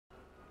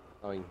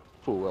I mean,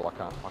 full well I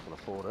can't fucking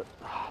afford it.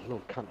 Ah,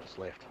 little cunt just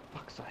left.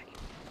 Fuck's sake.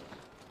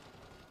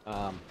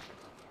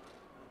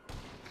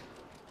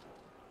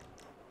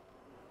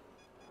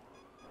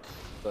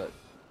 But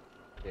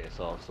yeah,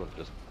 so I'll sort of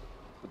just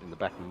put it in the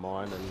back of my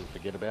mind and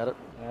forget about it.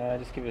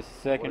 Just give us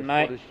a second,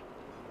 What mate. is-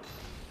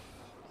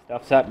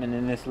 Stuff's happening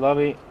in this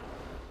lobby.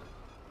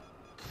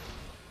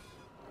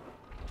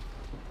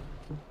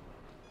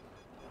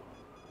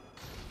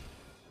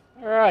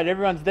 Alright,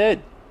 everyone's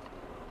dead.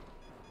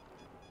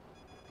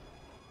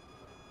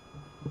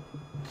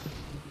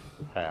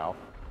 How?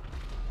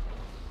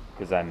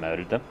 Because I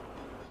murdered them.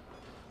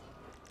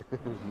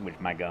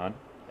 With my gun.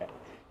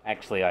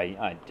 Actually,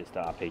 I just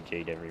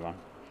RPG'd everyone.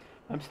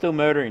 I'm still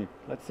murdering.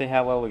 Let's see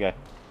how well we go.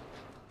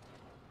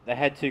 They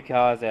had 2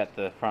 cars out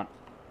the front.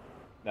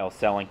 They were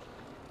selling.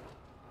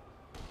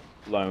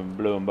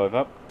 Blew them both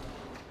up.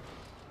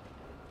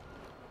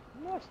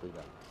 Nicely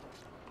done.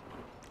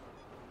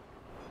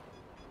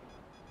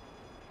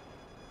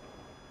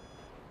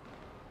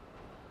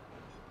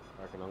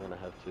 I reckon I'm going to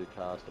have 2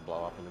 cars to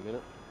blow up in a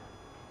minute.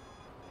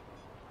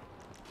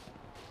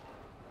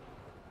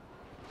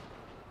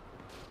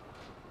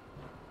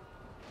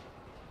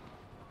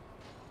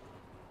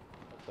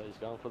 So he's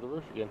going for the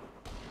roof again.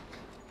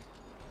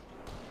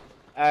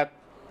 Hey?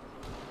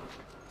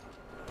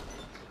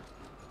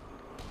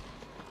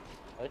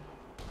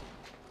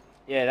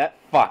 Yeah, that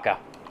fucker.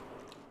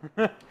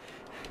 Fuck,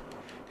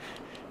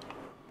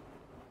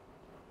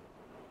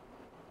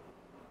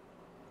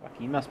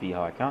 you must be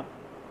high, cunt.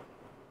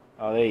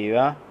 Oh, there you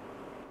are.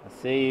 I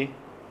see you.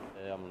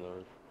 Yeah, I'm on the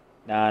roof.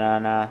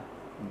 Nah.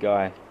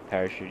 Guy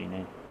parachuting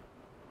in.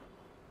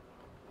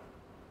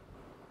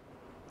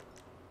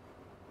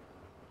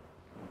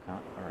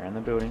 Can't around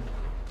the building.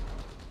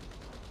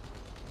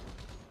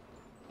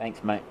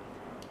 Thanks, mate.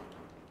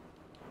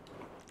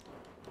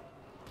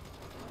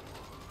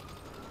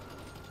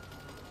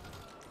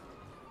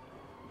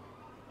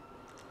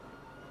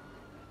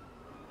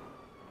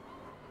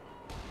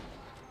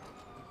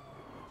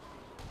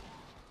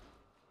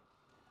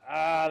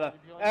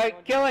 Hey,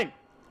 kill him!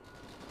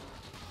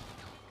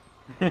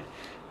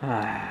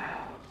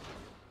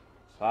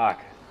 Fuck.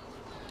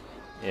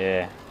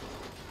 Yeah.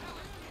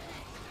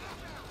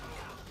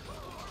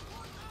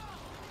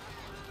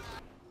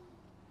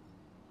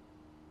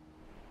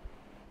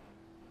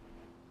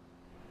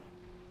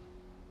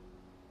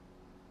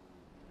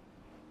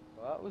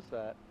 What was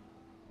that?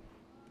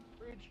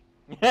 Bridge.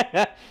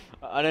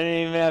 I don't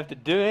even have to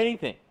do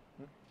anything.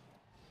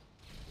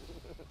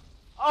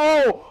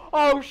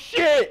 Oh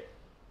shit!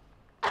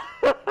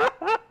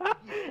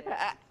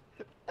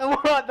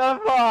 What the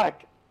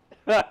fuck?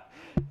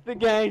 The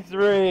game's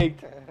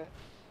rigged.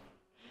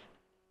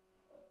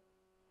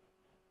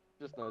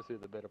 Just knows who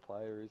the better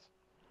player is.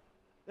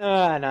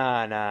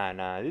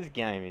 Nah. This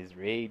game is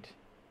rigged.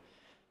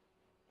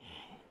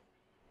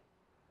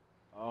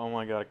 Oh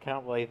my god, I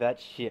can't believe that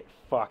shit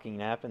fucking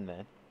happened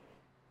then.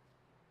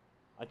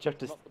 I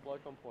chucked Not the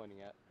bloke I'm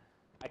pointing at.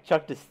 I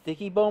chucked a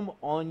sticky bomb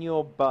on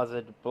your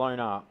buzzard, blown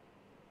up,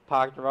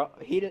 parked right,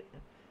 hit it,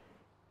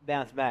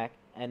 bounced back,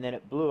 and then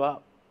it blew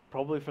up,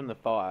 probably from the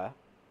fire,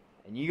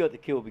 and you got the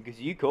kill because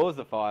you caused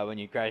the fire when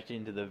you crashed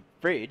into the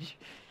fridge.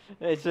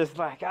 It's just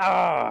like,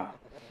 ah!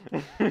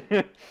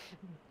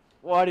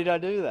 Why did I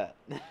do that?